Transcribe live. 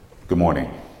Good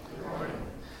morning.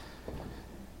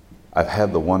 I've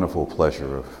had the wonderful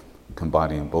pleasure of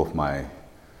combining both my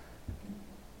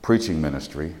preaching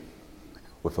ministry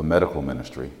with a medical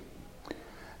ministry.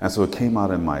 And so it came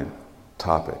out in my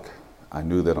topic. I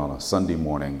knew that on a Sunday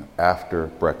morning after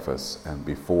breakfast and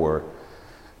before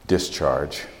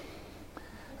discharge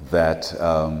that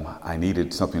I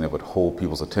needed something that would hold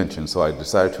people's attention. So I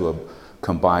decided to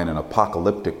combine an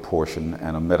apocalyptic portion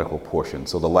and a medical portion.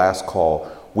 So the last call,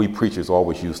 we preachers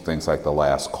always use things like the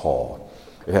last call.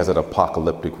 It has an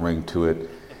apocalyptic ring to it,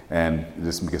 and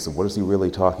this gets, what is he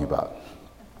really talking about?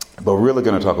 But we're really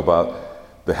going to talk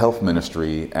about the health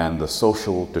ministry and the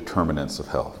social determinants of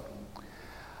health.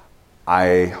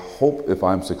 I hope, if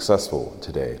I'm successful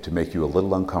today, to make you a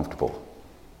little uncomfortable.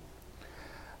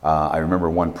 I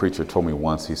remember one preacher told me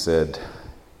once, he said,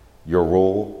 your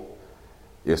role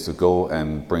is to go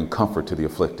and bring comfort to the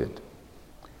afflicted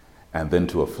and then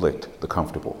to afflict the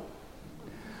comfortable.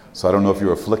 So I don't know if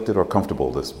you're afflicted or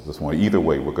comfortable this morning. Either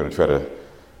way, we're going to try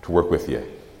to work with you.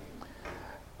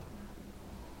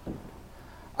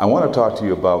 I want to talk to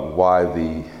you about why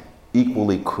the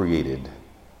equally created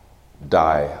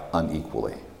die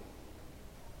unequally.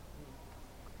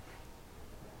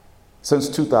 Since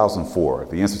 2004,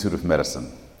 the Institute of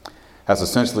Medicine has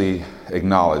essentially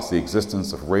acknowledged the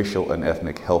existence of racial and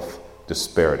ethnic health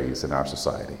disparities in our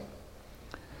society.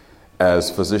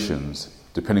 As physicians,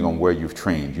 depending on where you've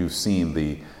trained, you've seen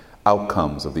the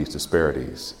outcomes of these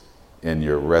disparities in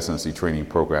your residency training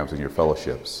programs and your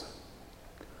fellowships,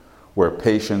 where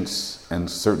patients and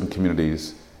certain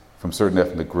communities from certain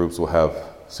ethnic groups will have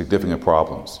significant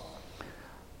problems.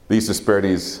 These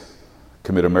disparities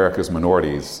commit America's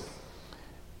minorities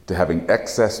to having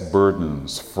excess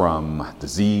burdens from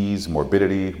disease,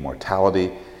 morbidity,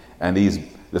 mortality, and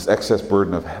this excess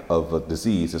burden of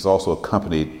disease is also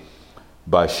accompanied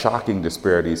by shocking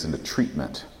disparities in the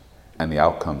treatment and the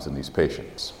outcomes in these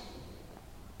patients.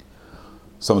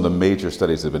 Some of the major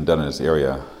studies that have been done in this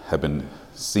area have been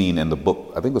seen in the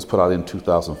book, I think it was put out in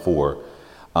 2004,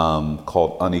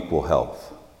 called Unequal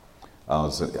Health. It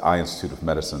was an Eye Institute of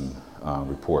Medicine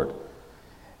report.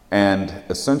 And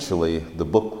essentially, the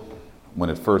book, when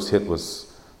it first hit,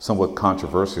 was somewhat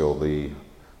controversial. The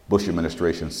Bush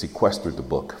administration sequestered the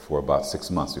book for about 6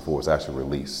 months before it was actually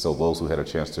released. So those who had a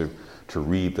chance to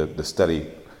read the study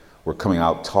were coming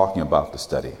out talking about the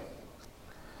study.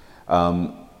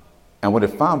 And what it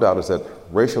found out is that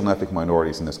racial and ethnic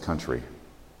minorities in this country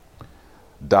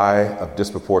die of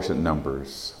disproportionate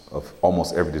numbers of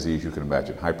almost every disease you can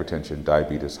imagine: hypertension,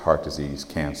 diabetes, heart disease,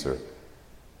 cancer,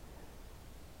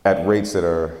 at rates that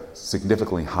are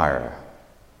significantly higher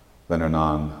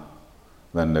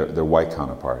than their white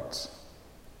counterparts.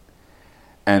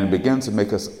 And it begins to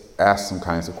make us ask some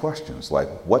kinds of questions, like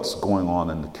what's going on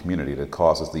in the community that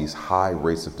causes these high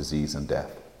rates of disease and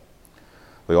death?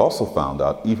 They also found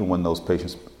out, even when those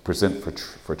patients present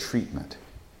for treatment,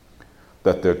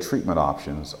 that their treatment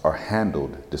options are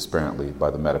handled disparately by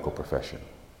the medical profession,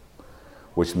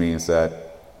 which means that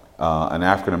an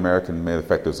African American, matter of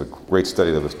fact, there's a great study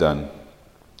that was done.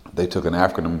 They took an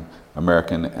African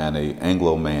American and an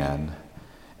Anglo man,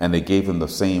 and they gave them the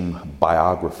same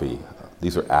biography.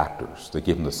 These are actors. They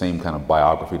gave them the same kind of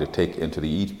biography to take into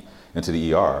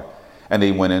the ER, and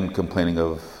they went in complaining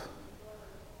of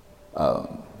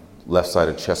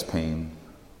left-sided chest pain,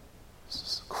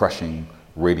 crushing,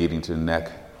 radiating to the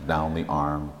neck, down the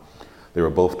arm. They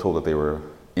were both told that they were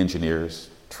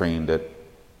engineers, trained at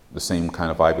the same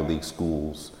kind of Ivy League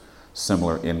schools,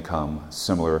 similar income,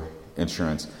 similar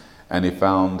insurance, and they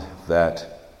found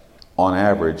that on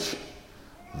average,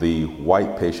 the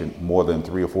white patient more than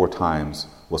 3 or 4 times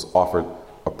was offered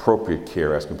appropriate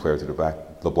care as compared to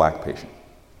the black patient.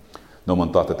 No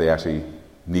one thought that they actually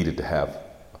needed to have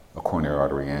a coronary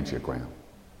artery angiogram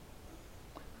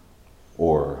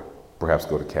or perhaps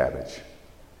go to CABG.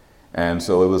 And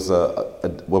so it was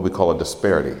what we call a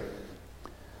disparity.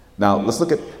 Now, let's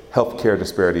look at healthcare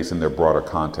disparities in their broader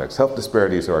context. Health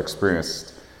disparities are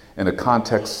experienced in a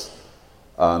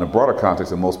broader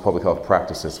context that most public health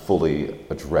practices fully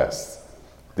address.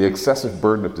 The excessive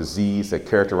burden of disease that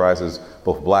characterizes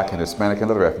both Black and Hispanic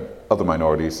and other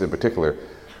minorities in particular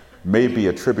may be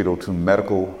attributable to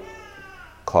medical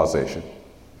causation.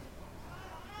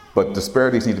 But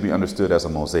disparities need to be understood as a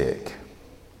mosaic.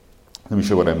 Let me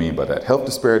show what I mean by that. Health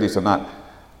disparities are not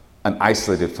an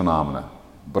isolated phenomena,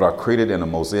 but are created in a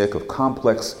mosaic of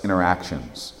complex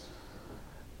interactions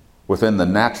within the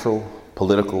natural,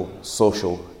 political,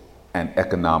 social, and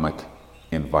economic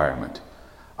environment.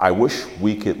 I wish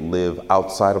we could live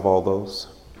outside of all those,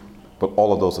 but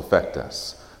all of those affect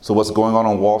us. So what's going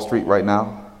on Wall Street right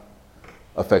now?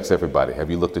 affects everybody. Have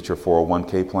you looked at your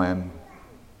 401k plan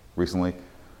recently?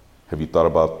 Have you thought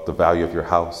about the value of your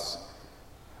house?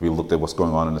 Have you looked at what's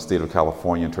going on in the state of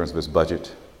California in terms of its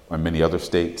budget, or many other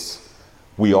states?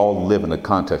 We all live in the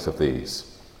context of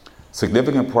these.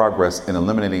 Significant progress in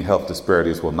eliminating health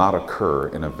disparities will not occur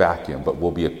in a vacuum, but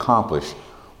will be accomplished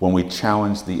when we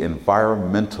challenge the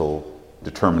environmental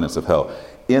determinants of health.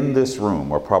 In this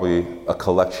room are probably a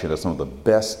collection of some of the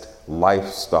best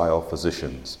lifestyle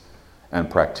physicians and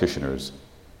practitioners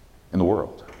in the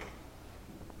world.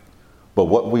 But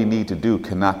what we need to do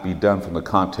cannot be done from the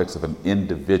context of an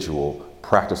individual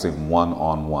practicing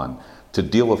one-on-one. To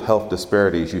deal with health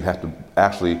disparities, you have to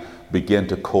actually begin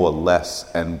to coalesce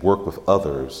and work with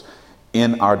others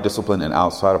in our discipline and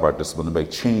outside of our discipline to make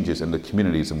changes in the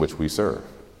communities in which we serve.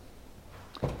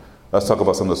 Let's talk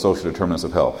about some of the social determinants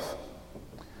of health.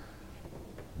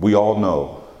 We all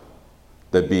know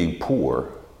that being poor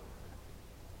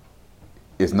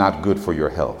is not good for your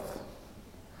health.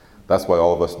 That's why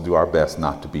all of us do our best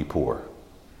not to be poor.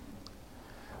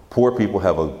 Poor people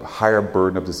have a higher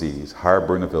burden of disease, higher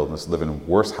burden of illness, live in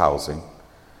worse housing,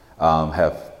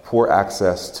 have poor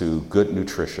access to good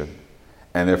nutrition,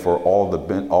 and therefore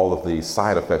all of the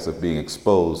side effects of being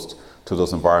exposed to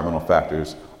those environmental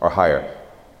factors are higher.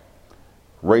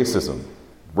 Racism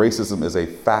is a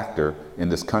factor in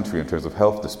this country in terms of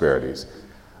health disparities.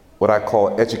 What I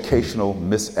call educational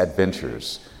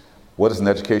misadventures. What is an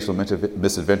educational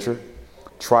misadventure?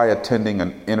 Try attending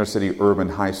an inner city urban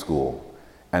high school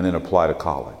and then apply to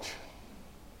college.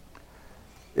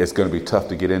 It's going to be tough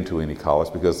to get into any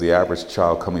college because the average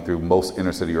child coming through most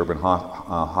inner city urban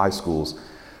high schools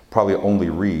probably only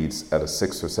reads at a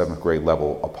 6th or 7th grade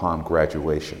level upon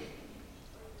graduation.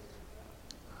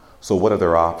 So what are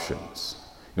their options?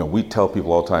 We tell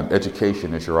people all the time,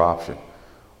 education is your option.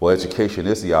 Well, education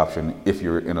is the option if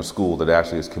you're in a school that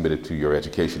actually is committed to your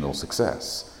educational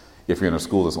success. If you're in a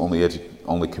school that's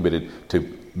only committed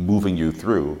to moving you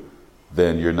through,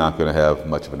 then you're not going to have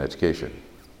much of an education.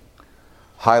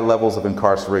 High levels of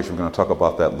incarceration, we're going to talk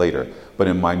about that later. But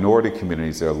in minority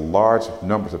communities, there are large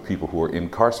numbers of people who are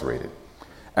incarcerated.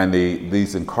 And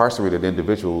these incarcerated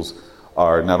individuals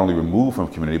are not only removed from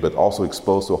community, but also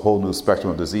exposed to a whole new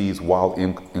spectrum of disease while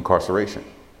in incarceration.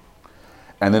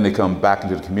 And then they come back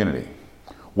into the community.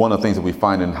 One of the things that we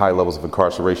find in high levels of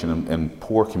incarceration in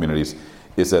poor communities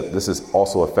is that this has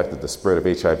also affected the spread of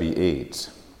HIV/AIDS.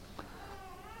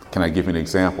 Can I give you an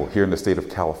example? Here in the state of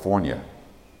California,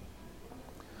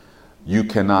 you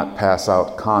cannot pass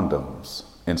out condoms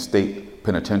in state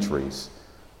penitentiaries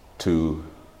to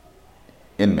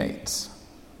inmates.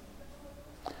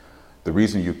 The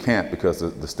reason you can't, because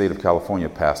the state of California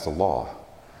passed a law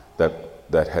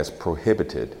that has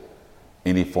prohibited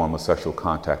any form of sexual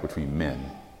contact between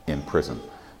men in prison.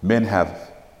 Men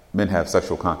have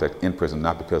sexual contact in prison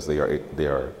not because they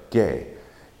are gay.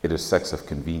 It is sex of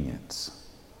convenience.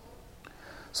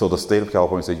 So the state of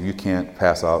California said you can't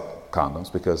pass out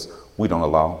condoms because we don't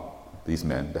allow these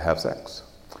men to have sex.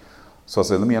 So I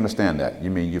said, let me understand that. You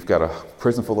mean you've got a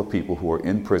prison full of people who are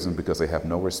in prison because they have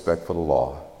no respect for the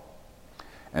law,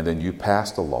 and then you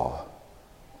passed a law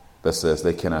that says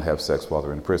they cannot have sex while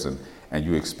they're in prison, and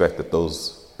you expect that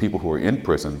those people who are in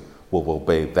prison will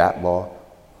obey that law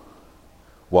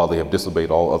while they have disobeyed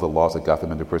all other laws that got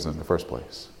them into prison in the first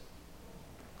place.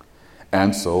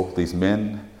 And so these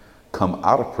men come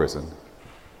out of prison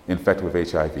infected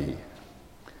with HIV,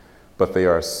 but they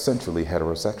are essentially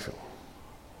heterosexual.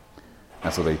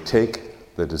 And so they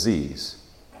take the disease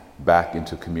back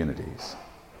into communities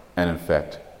and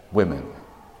infect women,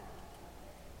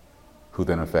 who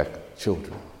then infect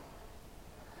children.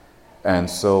 And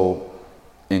so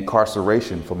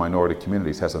incarceration for minority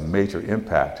communities has a major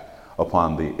impact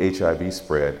upon the HIV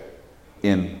spread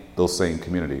in those same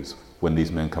communities when these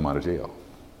men come out of jail.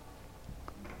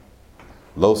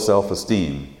 Low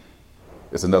self-esteem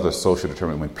is another social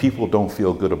determinant. When people don't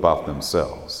feel good about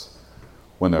themselves,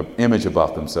 when their image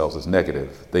about themselves is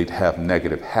negative, they have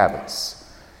negative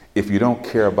habits. If you don't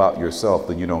care about yourself,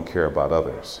 then you don't care about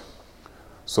others.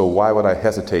 So why would I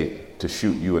hesitate to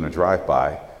shoot you in a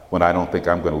drive-by when I don't think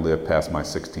I'm going to live past my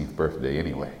 16th birthday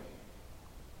anyway?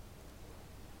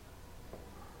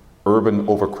 Urban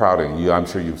overcrowding. I'm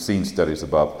sure you've seen studies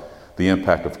about the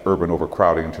impact of urban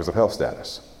overcrowding in terms of health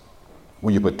status.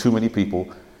 When you put too many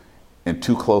people in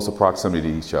too close a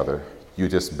proximity to each other, you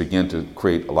just begin to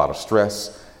create a lot of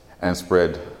stress and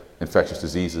spread infectious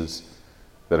diseases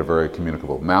that are very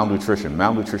communicable. Malnutrition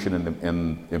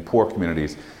in poor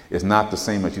communities is not the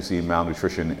same as you see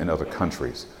malnutrition in other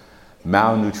countries.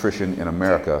 Malnutrition in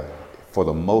America, for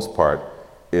the most part,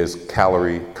 is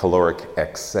caloric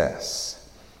excess.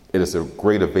 It is a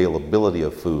great availability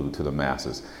of food to the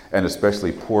masses, and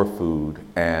especially poor food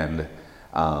and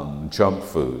junk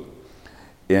food.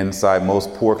 Inside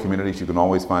most poor communities, you can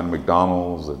always find a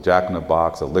McDonald's, a Jack in the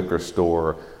Box, a liquor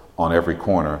store on every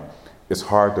corner. It's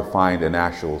hard to find an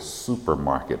actual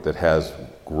supermarket that has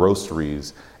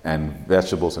groceries and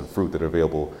vegetables and fruit that are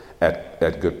available at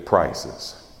good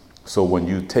prices. So when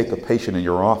you take a patient in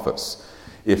your office,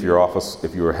 if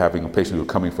you're having a patient who are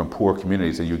coming from poor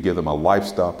communities and you give them a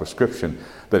lifestyle prescription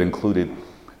that included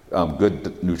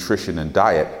good nutrition and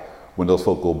diet, when those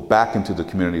folks go back into the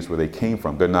communities where they came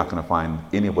from, they're not going to find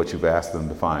any of what you've asked them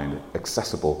to find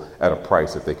accessible at a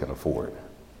price that they can afford.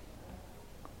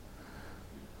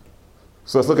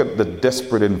 So let's look at the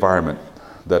desperate environment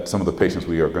that some of the patients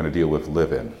we are going to deal with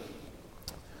live in.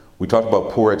 We talked about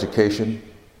poor education,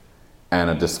 and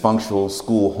a dysfunctional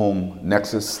school-home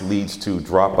nexus leads to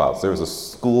dropouts. There's a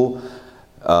school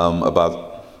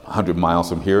about 100 miles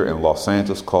from here in Los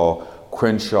Angeles called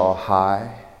Crenshaw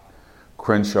High.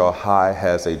 Crenshaw High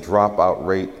has a dropout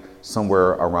rate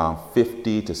somewhere around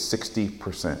 50 to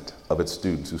 60% of its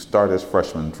students who start as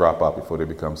freshmen drop out before they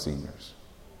become seniors.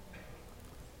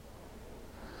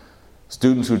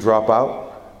 Students who drop out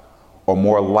are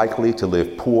more likely to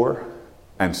live poor,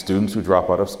 and students who drop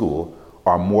out of school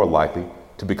are more likely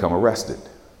to become arrested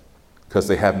because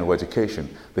they have no education.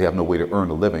 They have no way to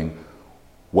earn a living.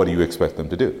 What do you expect them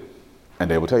to do? And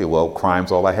they will tell you, well,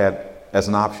 crime's all I had as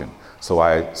an option. So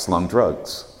I slung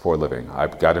drugs for a living. I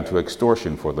got into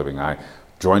extortion for a living. I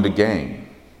joined a gang.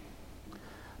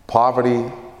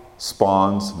 Poverty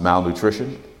spawns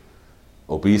malnutrition,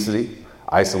 obesity,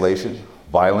 isolation,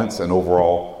 violence, and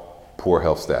overall poor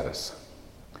health status.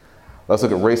 Let's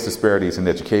look at race disparities in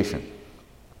education.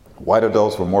 White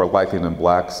adults were more likely than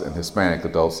blacks and Hispanic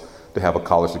adults to have a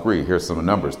college degree. Here's some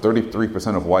numbers.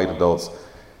 33% of white adults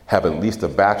have at least a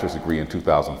bachelor's degree in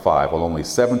 2005, while only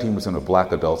 17% of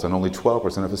black adults and only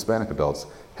 12% of Hispanic adults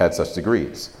had such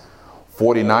degrees.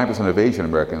 49% of Asian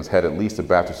Americans had at least a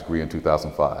bachelor's degree in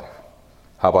 2005.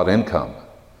 How about income?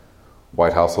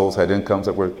 White households had incomes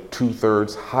that were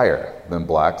 2/3 higher than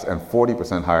blacks and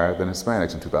 40% higher than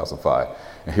Hispanics in 2005.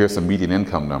 And here's some median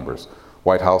income numbers.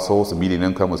 White households, the median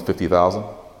income was $50,000.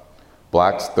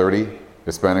 Blacks, 30,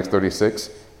 Hispanics,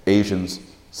 36, Asians,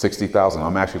 60,000.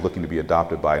 I'm actually looking to be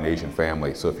adopted by an Asian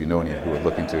family, so if you know any who are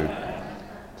looking to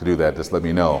do that, just let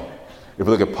me know. If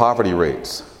we look at poverty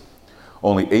rates,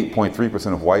 only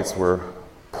 8.3% of whites were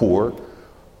poor,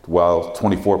 while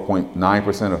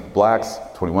 24.9% of blacks,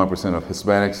 21% of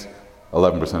Hispanics,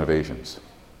 11% of Asians.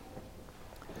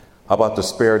 How about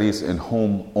disparities in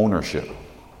home ownership?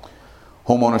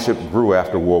 Home ownership grew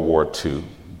after World War II,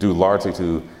 due largely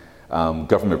to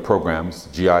government programs,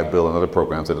 GI Bill and other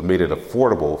programs that have made it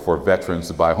affordable for veterans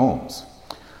to buy homes.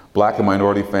 Black and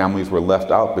minority families were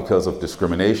left out because of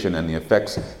discrimination, and the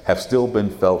effects have still been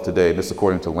felt today. This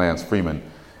according to Lance Freeman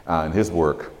in his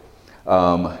work.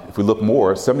 If we look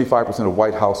more, 75% of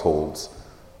white households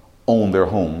owned their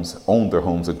homes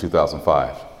in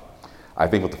 2005. I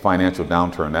think with the financial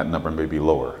downturn, that number may be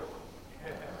lower.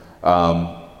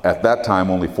 At that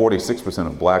time, only 46%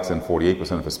 of blacks and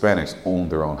 48% of Hispanics owned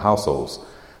their own households.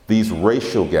 These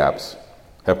racial gaps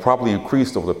have probably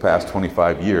increased over the past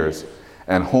 25 years,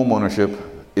 and home ownership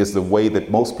is the way that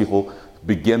most people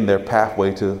begin their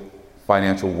pathway to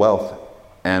financial wealth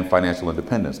and financial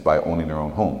independence, by owning their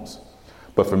own homes.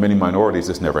 But for many minorities,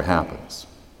 this never happens.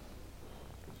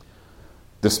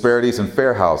 Disparities in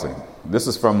fair housing. This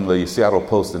is from the Seattle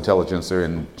Post-Intelligencer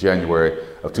in January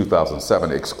of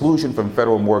 2007. Exclusion from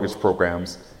federal mortgage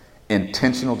programs,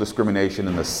 intentional discrimination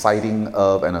in the siting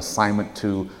of and assignment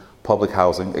to public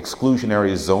housing,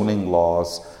 exclusionary zoning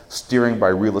laws, steering by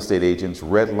real estate agents,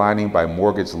 redlining by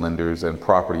mortgage lenders and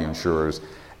property insurers,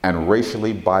 and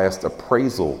racially biased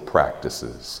appraisal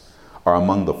practices are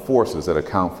among the forces that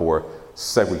account for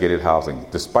segregated housing.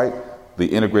 Despite the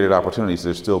integrated opportunities,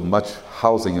 there's still much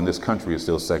housing in this country is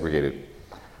still segregated,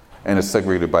 and it's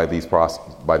segregated by these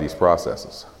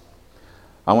processes.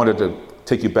 I wanted to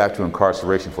take you back to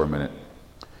incarceration for a minute.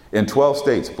 In 12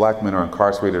 states, black men are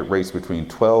incarcerated at rates between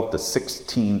 12 to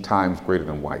 16 times greater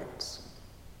than whites.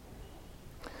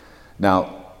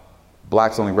 Now,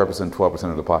 blacks only represent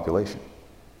 12% of the population,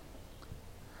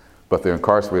 but they're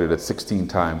incarcerated at 16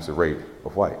 times the rate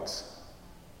of whites.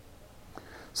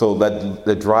 So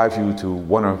that drives you to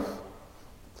one of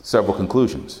several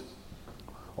conclusions.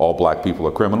 All black people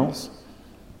are criminals.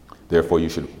 Therefore, you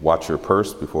should watch your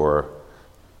purse before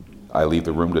I leave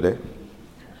the room today.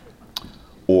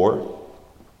 Or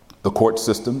the court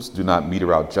systems do not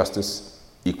meter out justice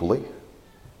equally.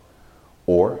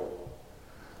 Or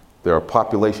there are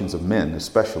populations of men,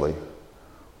 especially,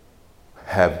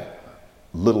 have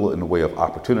little in the way of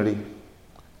opportunity,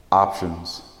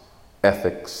 options,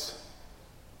 ethics,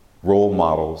 role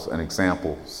models and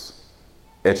examples,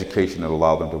 education that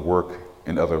allow them to work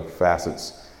in other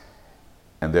facets,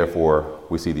 and therefore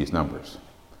we see these numbers.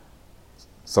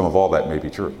 Some of all that may be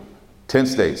true. 10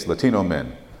 states, Latino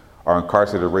men are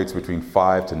incarcerated at rates between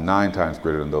 5 to 9 times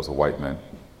greater than those of white men.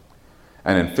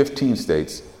 And in 15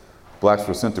 states, blacks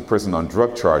were sent to prison on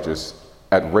drug charges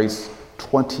at rates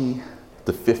 20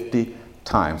 to 50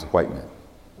 times white men.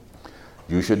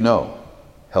 You should know,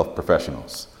 health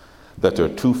professionals, that there are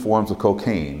 2 forms of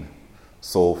cocaine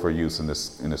sold for use in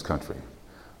this country.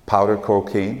 Powdered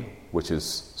cocaine, which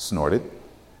is snorted,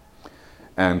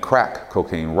 and crack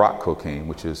cocaine, rock cocaine,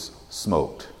 which is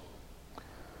smoked.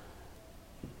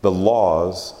 The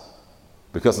laws,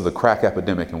 because of the crack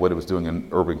epidemic and what it was doing in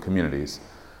urban communities,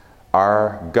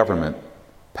 our government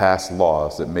passed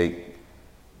laws that make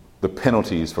the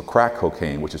penalties for crack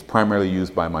cocaine, which is primarily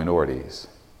used by minorities,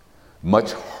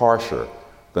 much harsher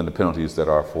than the penalties that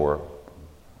are for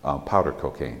powdered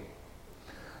cocaine.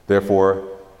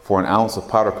 Therefore, for an ounce of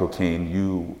powdered cocaine,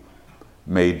 you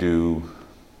may do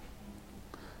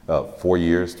 4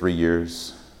 years, 3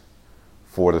 years.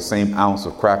 For the same ounce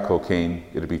of crack cocaine,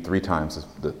 it'd be 3 times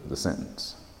the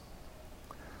sentence.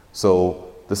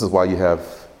 So this is why you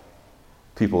have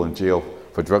people in jail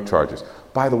for drug charges.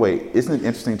 By the way, isn't it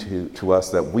interesting to us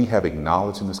that we have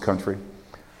acknowledged in this country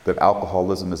that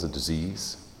alcoholism is a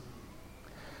disease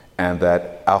and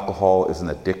that alcohol is an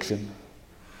addiction?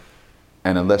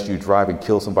 And unless you drive and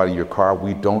kill somebody in your car,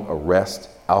 we don't arrest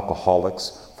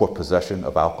alcoholics for possession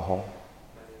of alcohol.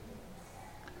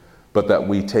 But that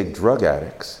we take drug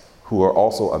addicts who are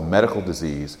also a medical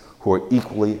disease, who are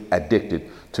equally addicted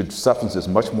to substances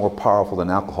much more powerful than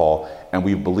alcohol, and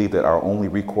we believe that our only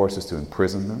recourse is to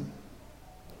imprison them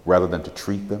rather than to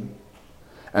treat them.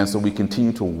 And so we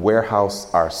continue to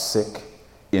warehouse our sick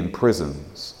in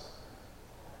prisons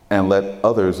and let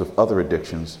others of other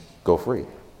addictions go free.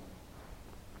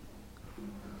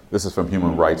 This is from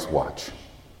Human Rights Watch.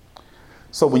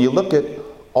 So when you look at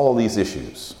all these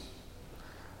issues,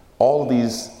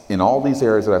 in all these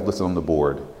areas that I've listed on the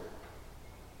board,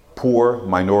 poor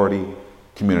minority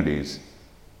communities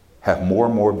have more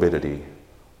morbidity,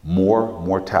 more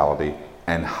mortality,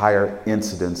 and higher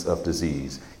incidence of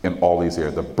disease in all these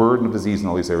areas. The burden of disease in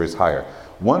all these areas is higher.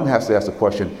 One has to ask the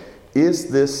question,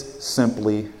 is this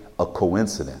simply a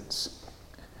coincidence?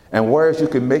 And whereas you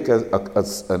can make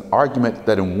an argument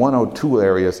that in 1 or 2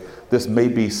 areas, this may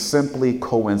be simply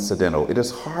coincidental, it is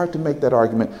hard to make that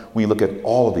argument when you look at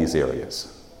all of these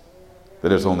areas,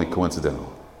 that it's only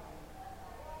coincidental.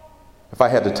 If I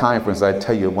had the time, for instance, I'd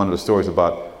tell you one of the stories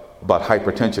about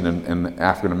hypertension in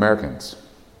African Americans.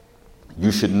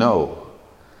 You should know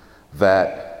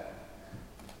that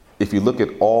if you look at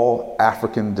all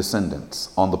African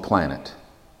descendants on the planet,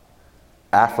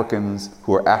 Africans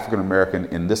who are African American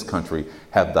in this country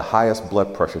have the highest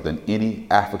blood pressure than any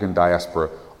African diaspora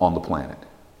on the planet.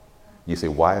 You say,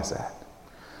 why is that?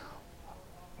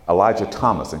 Elijah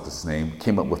Thomas, I think that's his name,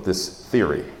 came up with this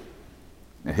theory.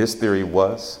 And his theory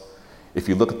was, if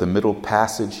you look at the Middle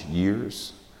Passage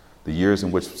years, the years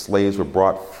in which slaves were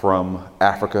brought from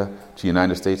Africa to the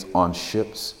United States on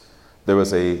ships, there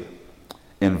was a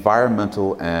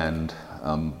environmental and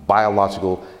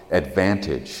biological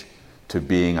advantage to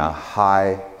being a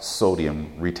high sodium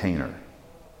retainer,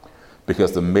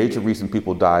 because the major reason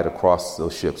people died across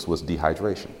those ships was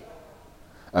dehydration.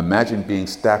 Imagine being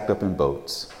stacked up in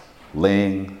boats,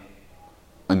 laying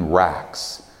in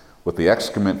racks with the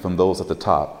excrement from those at the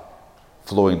top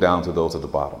flowing down to those at the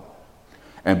bottom,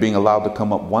 and being allowed to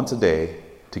come up once a day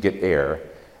to get air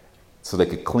so they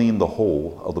could clean the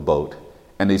whole of the boat,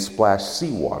 and they splashed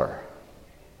seawater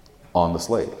on the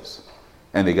slaves,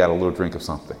 and they got a little drink of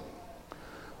something.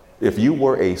 If you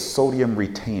were a sodium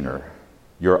retainer,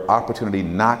 your opportunity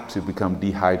not to become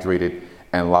dehydrated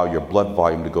and allow your blood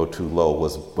volume to go too low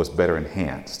was better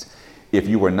enhanced. If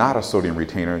you were not a sodium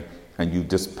retainer and you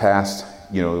just passed,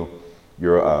 your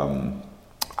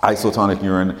isotonic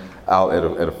urine out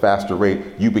at a faster rate,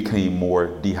 you became more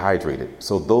dehydrated.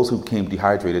 So those who became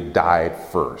dehydrated died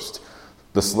first.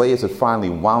 The slaves that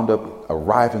finally wound up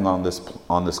arriving on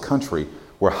this country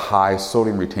were high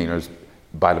sodium retainers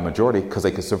by the majority because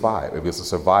they could survive. It was a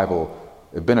survival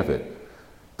benefit.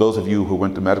 Those of you who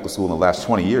went to medical school in the last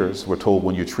 20 years were told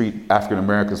when you treat African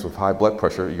Americans with high blood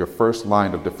pressure, your first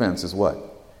line of defense is what?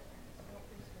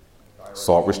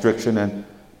 Salt restriction and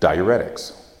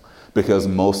diuretics. Because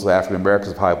most of the African Americans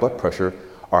with high blood pressure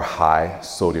are high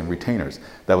sodium retainers.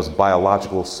 That was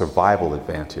biological survival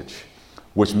advantage,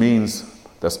 which means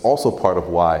that's also part of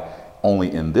why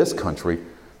only in this country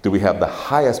do we have the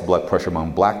highest blood pressure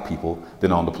among black people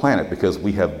than on the planet, because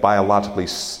we have biologically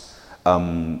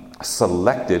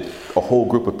selected a whole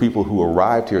group of people who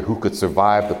arrived here who could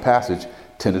survive the passage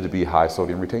tended to be high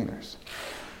sodium retainers.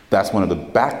 That's one of the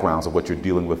backgrounds of what you're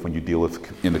dealing with when you deal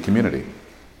with in the community.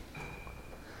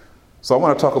 So I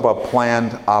want to talk about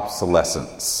planned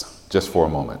obsolescence just for a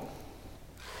moment.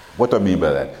 What do I mean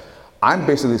by that? I'm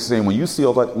basically saying when you see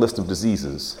all that list of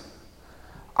diseases,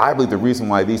 I believe the reason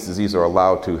why these diseases are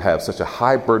allowed to have such a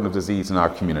high burden of disease in our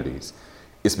communities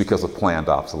is because of planned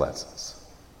obsolescence.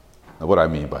 Now, what do I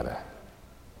mean by that?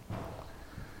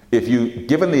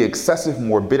 Given the excessive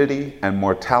morbidity and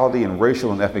mortality in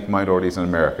racial and ethnic minorities in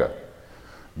America,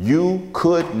 you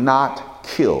could not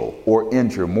kill or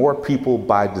injure more people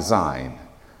by design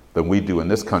than we do in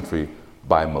this country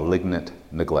by malignant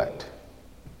neglect.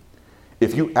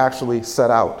 If you actually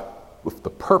set out with the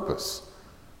purpose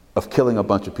of killing a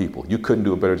bunch of people, you couldn't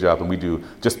do a better job than we do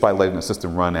just by letting the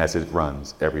system run as it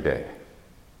runs every day.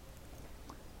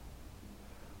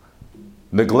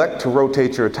 Neglect to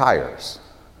rotate your tires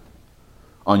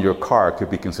on your car could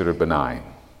be considered benign.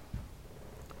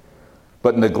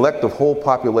 But neglect of whole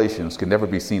populations can never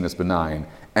be seen as benign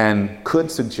and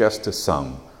could suggest to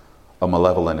some a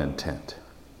malevolent intent.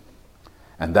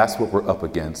 And that's what we're up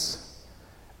against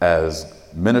as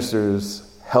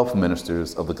ministers, health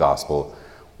ministers of the gospel,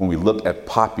 when we look at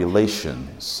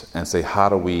populations and say, how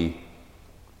do we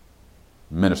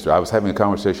minister? I was having a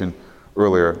conversation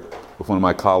earlier with one of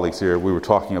my colleagues here. We were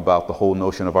talking about the whole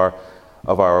notion of our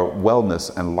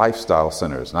wellness and lifestyle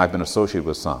centers, and I've been associated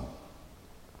with some.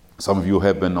 Some of you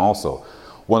have been also.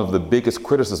 One of the biggest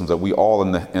criticisms that we all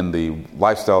in the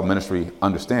lifestyle ministry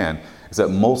understand is that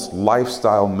most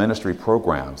lifestyle ministry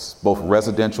programs, both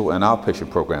residential and outpatient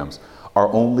programs,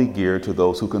 are only geared to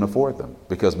those who can afford them,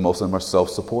 because most of them are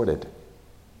self-supported.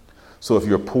 So if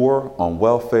you're poor, on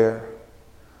welfare,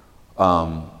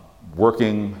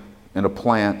 working in a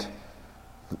plant,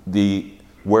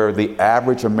 where the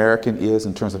average American is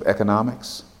in terms of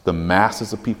economics, the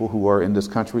masses of people who are in this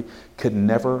country could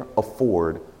never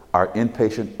afford our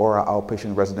inpatient or our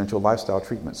outpatient residential lifestyle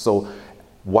treatment. So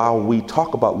while we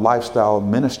talk about lifestyle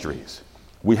ministries,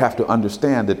 we have to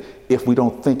understand that if we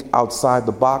don't think outside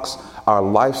the box, our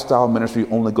lifestyle ministry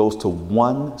only goes to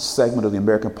one segment of the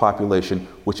American population,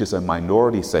 which is a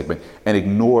minority segment, and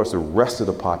ignores the rest of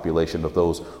the population of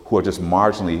those who are just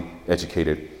marginally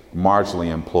educated,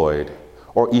 marginally employed,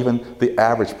 or even the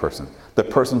average person. The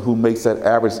person who makes that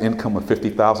average income of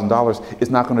 $50,000 is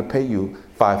not going to pay you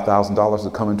 $5,000 to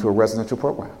come into a residential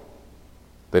program.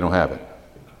 They don't have it.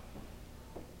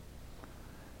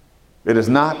 It is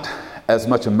not as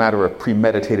much a matter of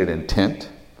premeditated intent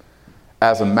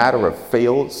as a matter of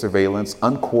failed surveillance,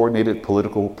 uncoordinated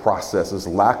political processes,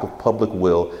 lack of public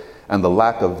will, and the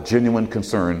lack of genuine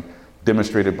concern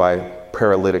demonstrated by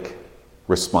paralytic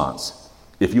response.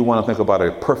 If you want to think about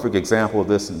a perfect example of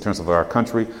this in terms of our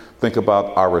country, think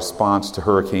about our response to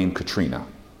Hurricane Katrina.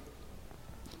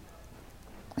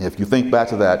 If you think back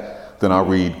to that, then I'll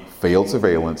read failed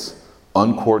surveillance,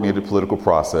 uncoordinated political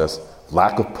process,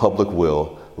 lack of public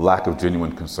will, lack of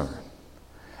genuine concern.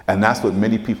 And that's what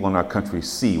many people in our country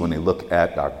see when they look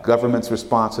at our government's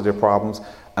response to their problems.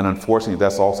 And unfortunately,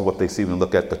 that's also what they see when they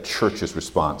look at the church's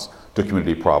response to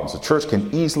community problems. The church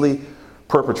can easily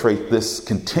perpetrate this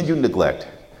continued neglect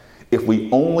if we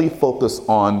only focus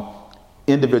on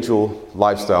individual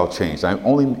lifestyle change.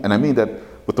 And I mean that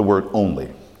with the word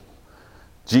only.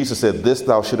 Jesus said, "This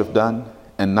thou should have done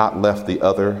and not left the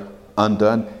other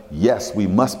undone." Yes, we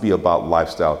must be about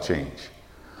lifestyle change.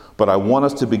 But I want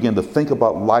us to begin to think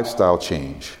about lifestyle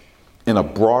change in a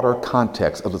broader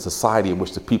context of the society in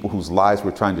which the people whose lives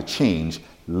we're trying to change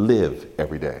live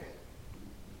every day.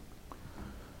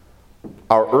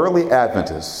 Our early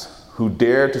Adventists who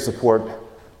dared to support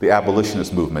the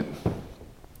abolitionist movement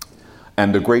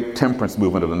and the great temperance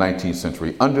movement of the 19th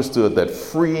century understood that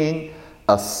freeing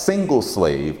a single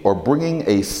slave or bringing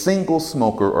a single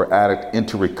smoker or addict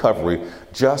into recovery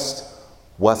just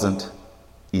wasn't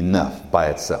enough by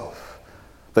itself.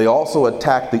 They also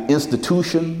attacked the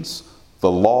institutions,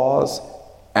 the laws,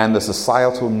 and the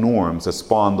societal norms that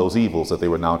spawned those evils that they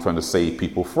were now trying to save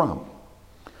people from.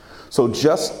 So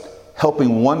just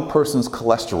helping one person's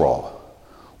cholesterol,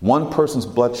 one person's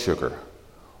blood sugar,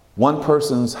 one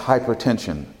person's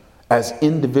hypertension as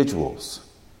individuals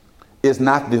is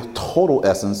not the total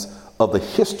essence of the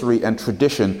history and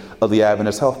tradition of the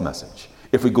Adventist health message.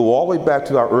 If we go all the way back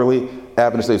to our early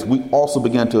Adventist days, we also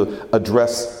began to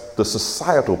address the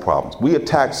societal problems. We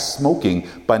attacked smoking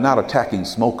by not attacking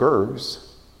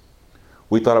smokers.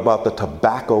 We thought about the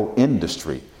tobacco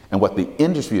industry and what the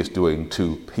industry is doing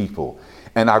to people.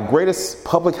 And our greatest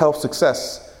public health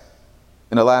success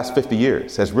in the last 50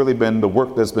 years has really been the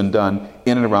work that's been done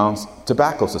in and around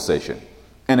tobacco cessation.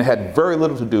 And it had very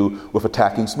little to do with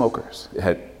attacking smokers. It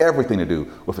had everything to do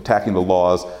with attacking the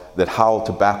laws that how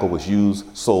tobacco was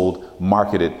used, sold,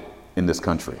 marketed in this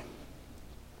country.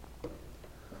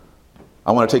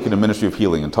 I want to take you to Ministry of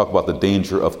Healing and talk about the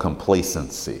danger of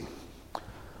complacency.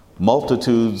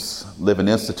 Multitudes live in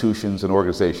institutions and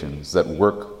organizations that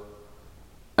work,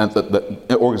 and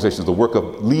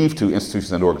leave to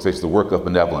institutions and organizations the work of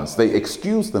benevolence. They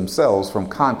excuse themselves from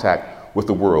contact with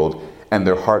the world, and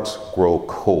their hearts grow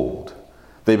cold.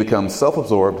 They become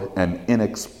self-absorbed and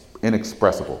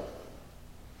inexpressible.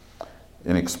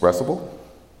 Inexpressible?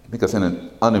 Because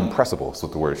unimpressible is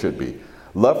what the word should be.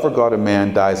 Love for God and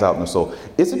man dies out in the soul.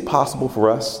 Is it possible for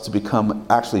us to become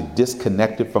actually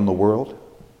disconnected from the world?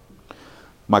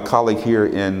 My colleague here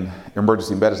in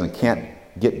emergency medicine can't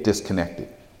get disconnected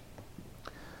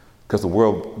because the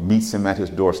world meets him at his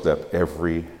doorstep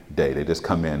every day. They just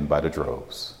come in by the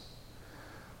droves.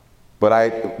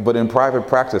 But in private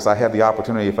practice, I had the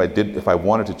opportunity, if I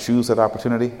wanted to choose that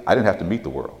opportunity, I didn't have to meet the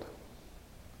world.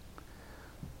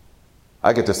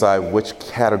 I could decide which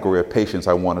category of patients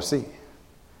I want to see.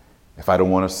 If I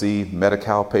don't want to see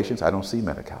Medi-Cal patients, I don't see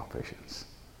Medi-Cal patients.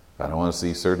 If I don't want to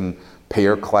see certain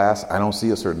payer class, I don't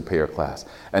see a certain payer class.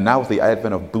 And now with the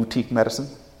advent of boutique medicine,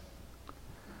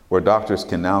 where doctors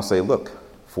can now say, look,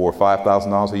 for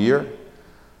 $5,000 a year,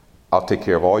 I'll take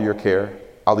care of all your care.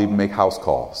 I'll even make house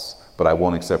calls, but I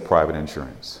won't accept private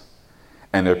insurance.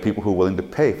 And there are people who are willing to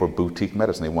pay for boutique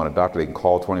medicine. They want a doctor they can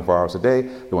call 24 hours a day.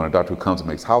 They want a doctor who comes and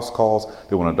makes house calls.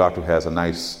 They want a doctor who has a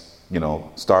nice,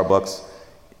 Starbucks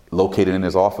located in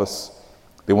his office.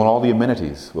 They want all the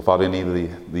amenities without any of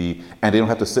and they don't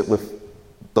have to sit with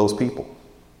those people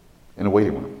in a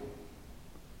waiting room.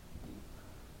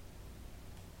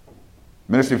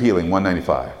 Ministry of Healing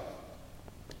 195.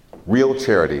 Real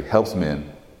charity helps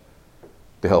men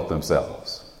to help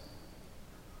themselves.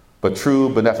 But true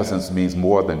beneficence means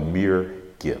more than mere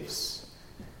gifts.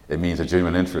 It means a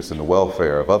genuine interest in the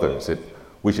welfare of others.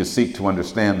 We should seek to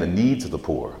understand the needs of the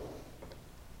poor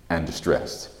and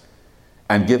distressed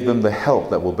and give them the help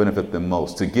that will benefit them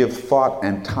most. To give thought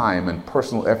and time and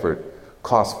personal effort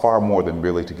costs far more than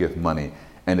merely to give money,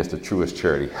 and it's the truest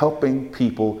charity. Helping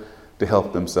people to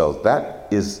help themselves, that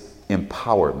is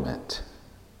empowerment.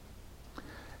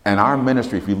 And our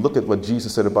ministry, if you look at what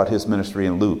Jesus said about his ministry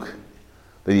in Luke,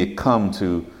 that he had come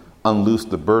to unloose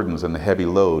the burdens and the heavy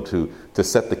load, to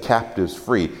set the captives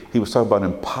free. He was talking about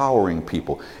empowering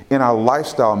people. In our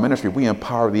lifestyle ministry, we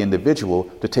empower the individual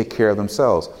to take care of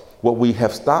themselves. What we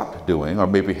have stopped doing, or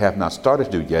maybe have not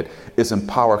started to do yet, is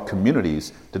empower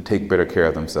communities to take better care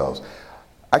of themselves.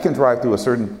 I can drive through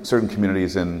certain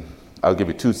communities, and I'll give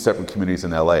you two separate communities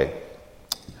in LA.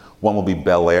 One will be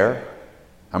Bel Air.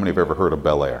 How many have ever heard of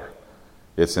Bel Air?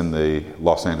 It's in the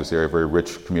Los Angeles area, very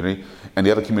rich community. And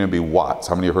the other community will be Watts.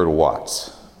 How many have heard of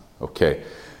Watts? Okay.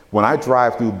 When I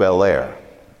drive through Bel Air,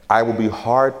 I will be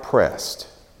hard pressed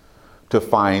to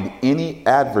find any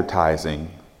advertising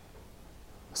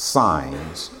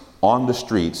signs on the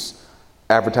streets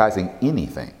advertising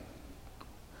anything,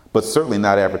 but certainly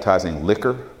not advertising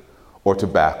liquor or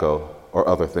tobacco or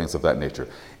other things of that nature.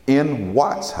 In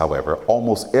Watts, however,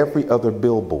 almost every other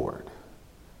billboard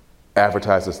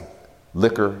advertises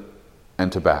liquor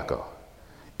and tobacco.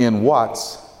 In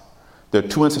Watts, there are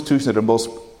two institutions that are most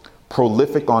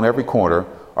prolific on every corner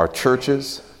are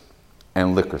churches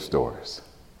and liquor stores.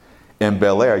 In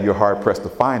Bel Air, you're hard pressed to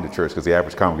find a church because the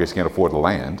average congregation can't afford the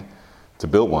land to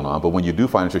build one on. But when you do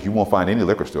find a church, you won't find any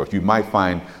liquor stores. You might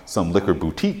find some liquor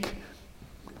boutique,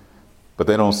 but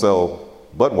they don't sell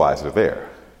Budweiser there,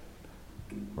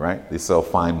 right? They sell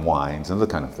fine wines and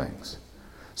other kind of things.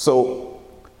 So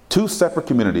two separate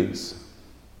communities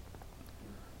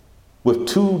with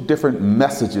two different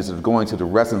messages that are going to the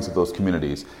residents of those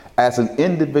communities. As an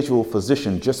individual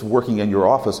physician just working in your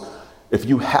office, if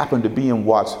you happen to be in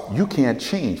Watts, you can't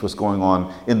change what's going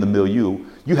on in the milieu.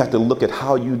 You have to look at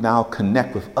how you now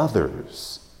connect with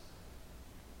others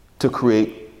to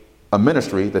create a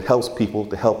ministry that helps people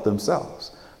to help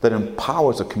themselves, that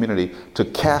empowers a community to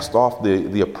cast off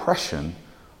the oppression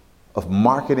of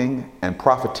marketing and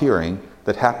profiteering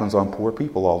that happens on poor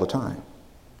people all the time.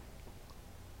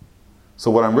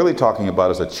 So what I'm really talking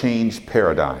about is a changed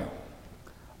paradigm.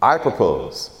 I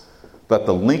propose that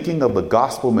the linking of the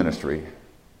gospel ministry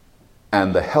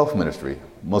and the health ministry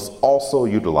must also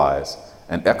utilize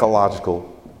an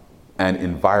ecological and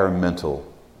environmental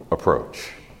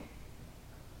approach.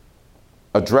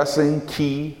 Addressing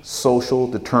key social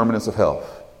determinants of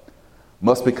health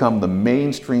must become the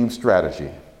mainstream strategy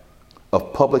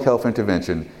of public health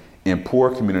intervention in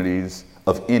poor communities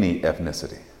of any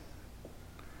ethnicity.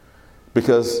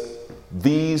 Because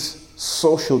these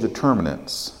social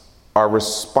determinants are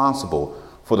responsible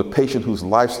for the patient whose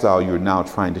lifestyle you're now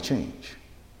trying to change.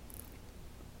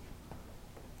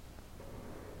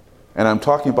 And I'm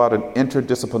talking about an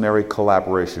interdisciplinary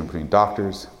collaboration between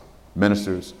doctors,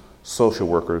 ministers, social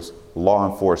workers,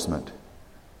 law enforcement,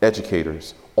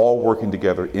 educators, all working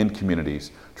together in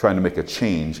communities, trying to make a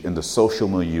change in the social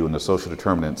milieu and the social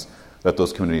determinants that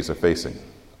those communities are facing.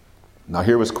 Now,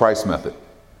 here was Christ's method.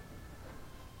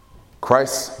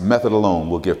 Christ's method alone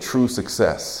will give true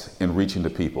success in reaching the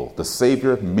people. The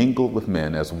Savior mingled with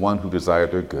men as one who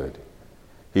desired their good.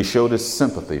 He showed his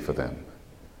sympathy for them,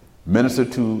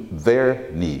 ministered to their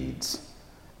needs,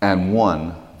 and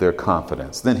won their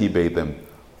confidence. Then he bade them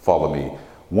follow me.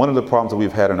 One of the problems that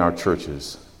we've had in our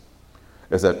churches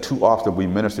is that too often we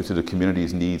minister to the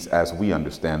community's needs as we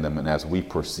understand them and as we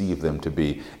perceive them to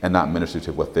be, and not minister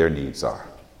to what their needs are.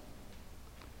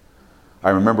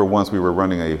 I remember once we were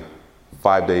running a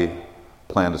 5-day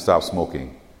plan to stop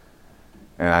smoking,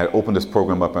 and I opened this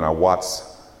program up in our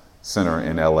Watts Center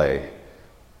in LA.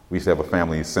 We used to have a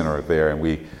family center there, and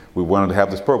we wanted to have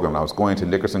this program. I was going to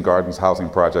Nickerson Gardens housing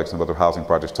projects and other housing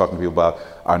projects, talking to people about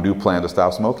our new plan to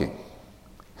stop smoking.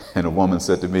 And a woman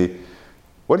said to me,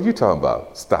 "What are you talking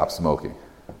about, stop smoking?"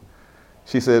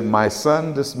 She said, "My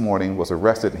son this morning was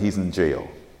arrested and he's in jail.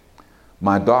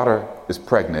 My daughter is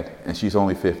pregnant and she's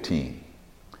only 15.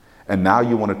 And now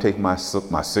you want to take my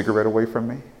cigarette away from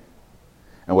me?"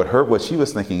 And what she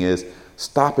was thinking is,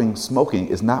 stopping smoking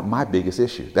is not my biggest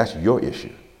issue. That's your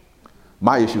issue.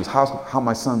 My issue is how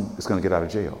my son is going to get out of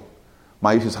jail.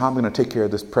 My issue is how I'm going to take care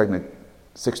of this pregnant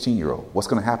 16-year-old. What's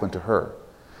going to happen to her?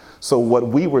 So what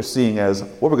we were seeing as,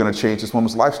 well, we're going to change this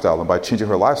woman's lifestyle, and by changing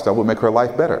her lifestyle, we'll make her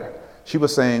life better. She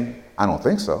was saying, I don't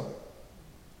think so.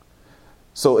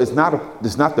 So it's not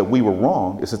that we were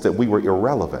wrong, it's just that we were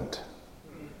irrelevant.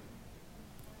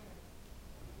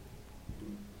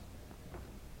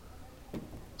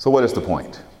 So what is the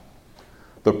point?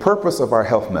 The purpose of our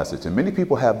health message, and many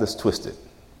people have this twisted.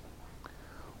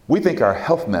 We think our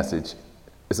health message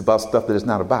is about stuff that it's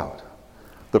not about.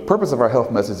 The purpose of our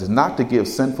health message is not to give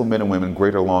sinful men and women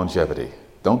greater longevity.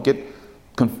 Don't get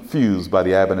confused by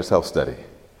the Adventist Health Study.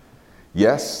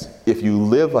 Yes, if you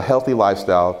live a healthy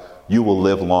lifestyle, you will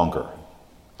live longer.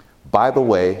 By the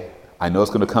way, I know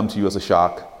it's going to come to you as a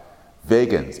shock.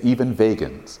 Vegans, even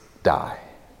vegans, die.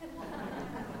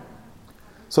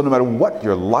 So no matter what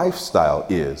your lifestyle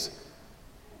is,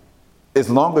 as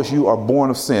long as you are born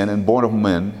of sin and born of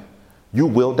men, you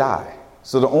will die.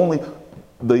 So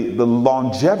the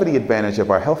longevity advantage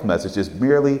of our health message is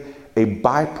merely a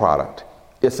byproduct.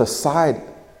 It's a side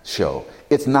show.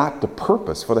 It's not the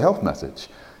purpose for the health message.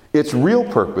 Its real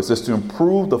purpose is to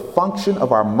improve the function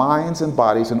of our minds and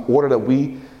bodies in order that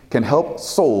we can help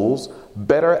souls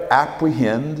better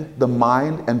apprehend the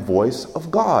mind and voice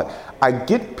of God. I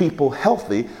get people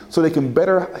healthy so they can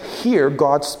better hear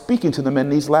God speaking to them in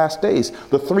these last days.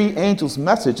 The three angels'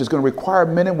 message is going to require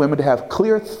men and women to have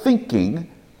clear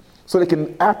thinking so they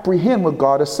can apprehend what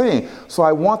God is saying. So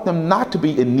I want them not to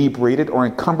be inebriated or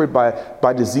encumbered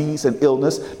by disease and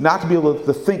illness, not to be able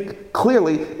to think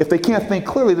clearly. If they can't think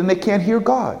clearly, then they can't hear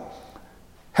God.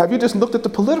 Have you just looked at the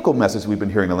political message we've been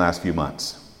hearing the last few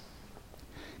months?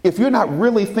 If you're not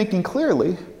really thinking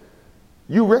clearly,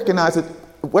 you recognize that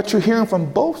what you're hearing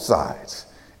from both sides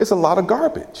is a lot of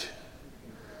garbage.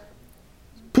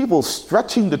 People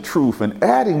stretching the truth and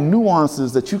adding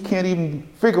nuances that you can't even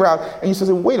figure out. And you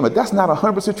say, wait a minute, that's not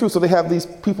 100% true. So they have these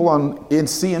people in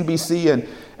CNBC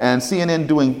and CNN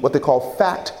doing what they call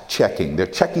fact checking. They're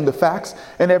checking the facts.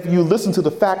 And if you listen to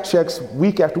the fact checks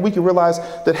week after week, you realize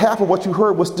that half of what you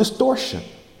heard was distortion.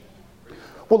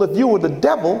 Well, if you were the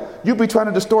devil, you'd be trying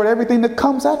to distort everything that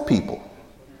comes at people.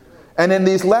 And in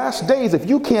these last days, if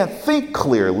you can't think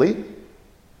clearly,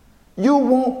 you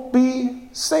won't be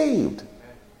saved.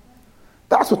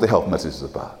 That's what the health message is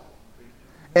about.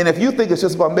 And if you think it's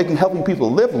just about helping people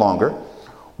live longer,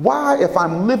 why, if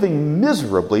I'm living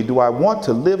miserably, do I want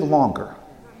to live longer?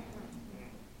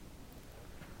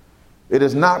 It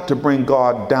is not to bring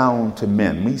God down to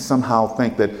men. We somehow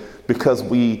think that because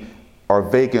we are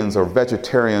vegans or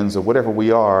vegetarians or whatever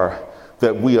we are,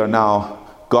 that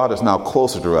God is now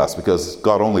closer to us because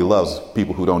God only loves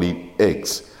people who don't eat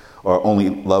eggs or only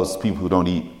loves people who don't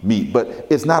eat meat. But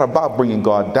it's not about bringing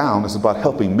God down. It's about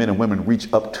helping men and women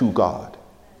reach up to God.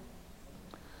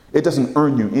 It doesn't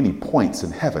earn you any points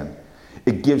in heaven.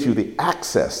 It gives you the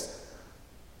access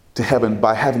to heaven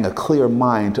by having a clear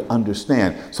mind to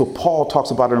understand. So Paul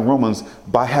talks about it in Romans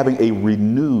by having a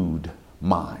renewed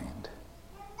mind.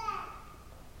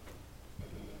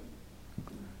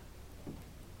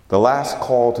 The last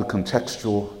call to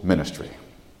contextual ministry.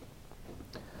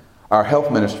 Our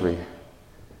health ministry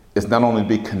is not only to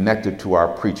be connected to our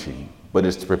preaching, but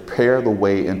is to prepare the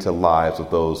way into lives of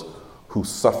those who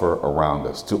suffer around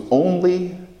us. To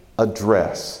only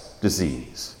address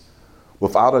disease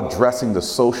without addressing the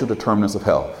social determinants of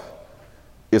health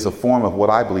is a form of what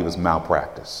I believe is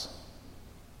malpractice.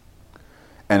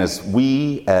 And as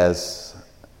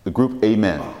the group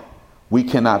Amen, we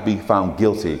cannot be found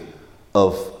guilty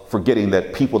of forgetting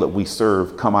that people that we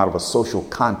serve come out of a social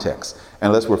context. And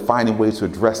unless we're finding ways to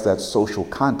address that social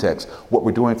context, what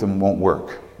we're doing to them won't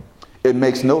work. It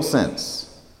makes no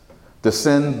sense to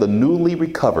send the newly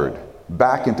recovered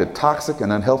back into toxic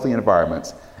and unhealthy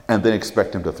environments and then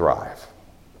expect them to thrive.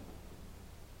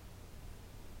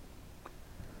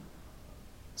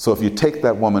 So if you take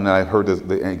that woman, and I heard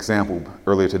the example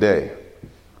earlier today,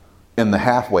 in the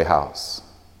halfway house,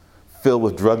 filled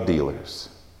with drug dealers,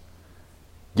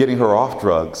 getting her off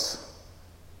drugs,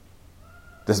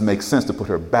 doesn't make sense to put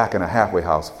her back in a halfway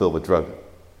house filled with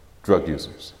drug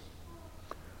users.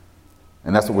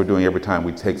 And that's what we're doing every time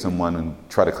we take someone and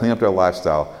try to clean up their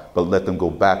lifestyle, but let them go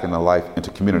back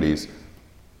into communities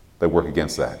that work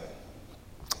against that.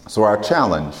 So our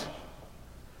challenge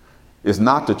is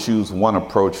not to choose one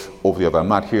approach over the other. I'm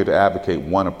not here to advocate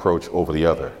one approach over the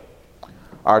other.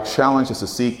 Our challenge is to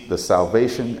seek the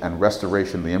salvation and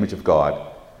restoration of the image of God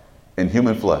in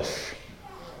human flesh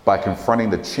by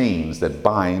confronting the chains that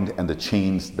bind and the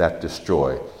chains that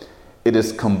destroy. It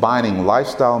is combining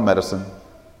lifestyle medicine,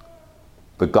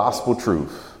 the gospel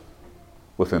truth,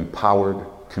 with empowered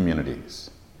communities.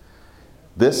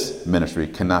 This ministry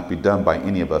cannot be done by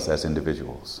any of us as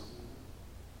individuals.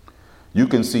 You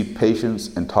can see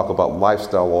patients and talk about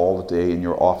lifestyle all day in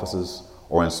your offices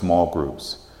or in small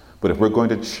groups. But if we're going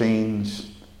to change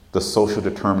the social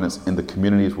determinants in the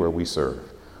communities where we serve,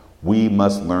 we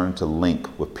must learn to link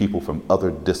with people from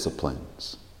other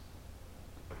disciplines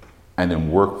and then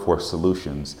work for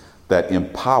solutions that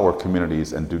empower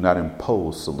communities and do not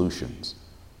impose solutions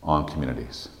on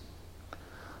communities.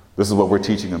 This is what we're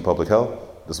teaching in public health.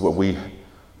 This is what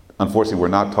unfortunately, we're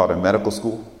not taught in medical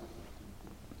school.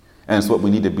 And it's what we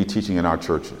need to be teaching in our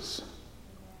churches.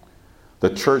 The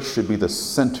church should be the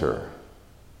center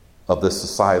of this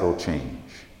societal change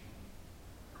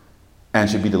and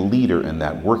should be the leader in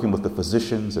that, working with the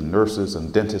physicians and nurses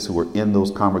and dentists who are in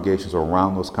those congregations or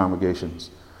around those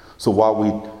congregations. So while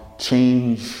we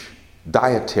change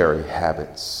dietary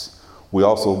habits, we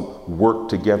also work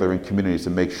together in communities to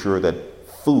make sure that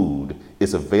food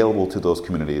is available to those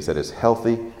communities that is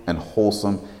healthy and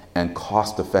wholesome and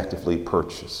cost effectively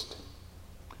purchased.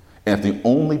 And if the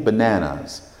only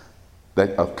bananas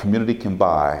that a community can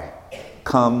buy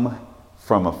come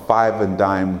from a 5 and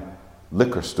dime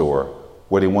liquor store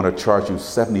where they want to charge you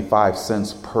 75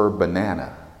 cents per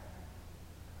banana,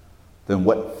 then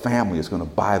what family is going to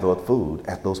buy that food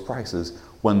at those prices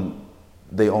when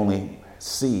they only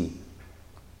see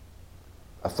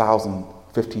 $1,000,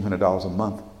 $1,500 a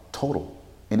month total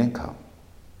in income?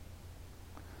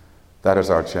 That is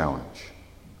our challenge.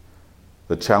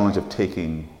 The challenge of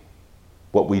taking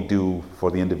what we do for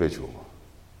the individual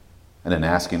and then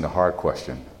asking the hard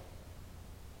question,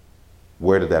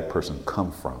 where did that person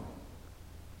come from?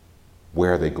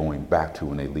 Where are they going back to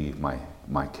when they leave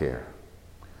my care?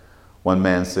 One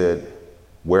man said,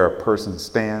 where a person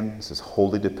stands is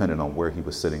wholly dependent on where he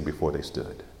was sitting before they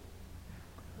stood.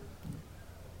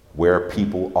 Where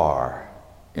people are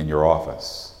in your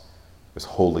office is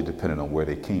wholly dependent on where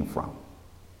they came from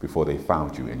before they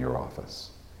found you in your office.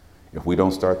 If we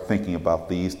don't start thinking about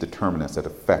these determinants that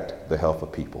affect the health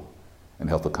of people and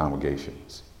health of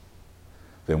congregations,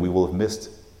 then we will have missed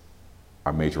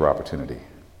our major opportunity.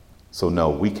 So no,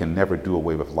 we can never do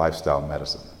away with lifestyle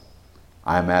medicine.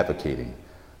 I am advocating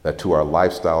that to our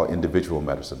lifestyle individual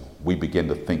medicine, we begin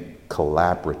to think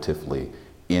collaboratively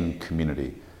in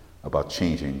community about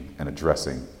changing and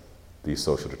addressing these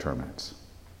social determinants.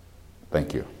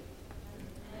 Thank you.